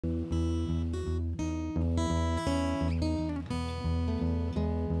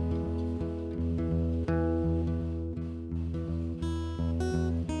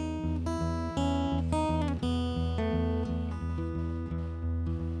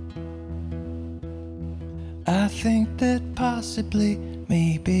I think that possibly,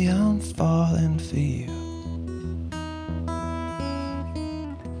 maybe I'm falling for you.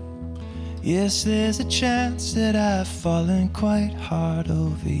 Yes, there's a chance that I've fallen quite hard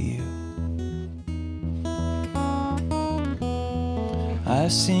over you.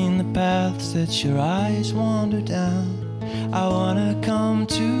 I've seen the paths that your eyes wander down. I wanna come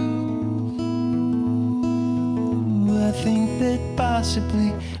to. I think that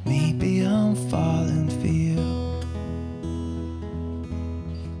possibly, maybe I'm falling for you.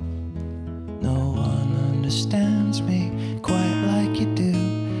 No one understands me quite like you do,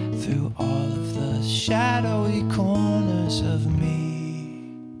 through all of the shadowy corners of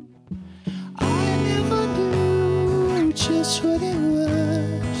me. I never knew just what it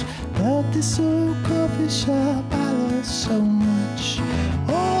was about this old coffee shop I love so much.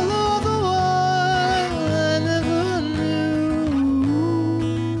 All of the while I never knew.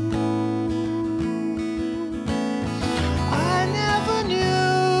 I never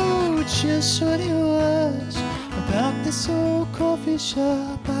knew just what it was about this old coffee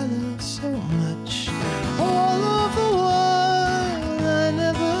shop I love so much. All of the while I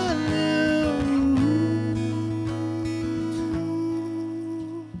never knew.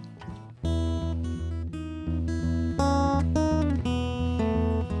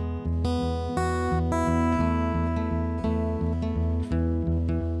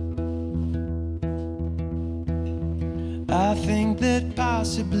 I think that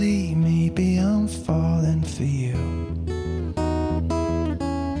possibly, maybe I'm falling for you.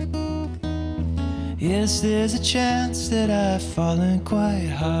 Yes, there's a chance that I've fallen quite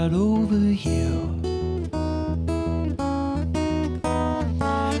hard over you.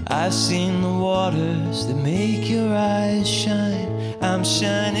 I've seen the waters that make your eyes shine. I'm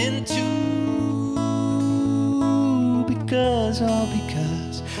shining too, because, all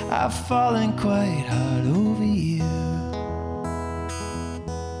because I've fallen quite hard over you.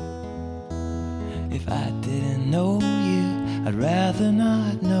 If I didn't know you, I'd rather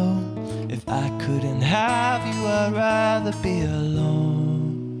not know. If I couldn't have you, I'd rather be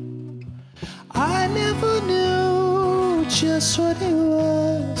alone. I never knew just what it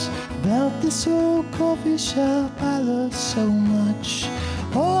was about this old coffee shop I love so much.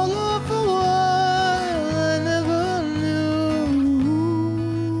 All of the while I never knew.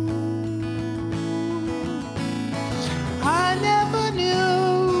 I never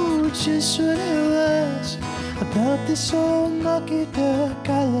knew just what it was about this old Mucky duck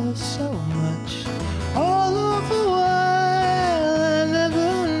I love so much.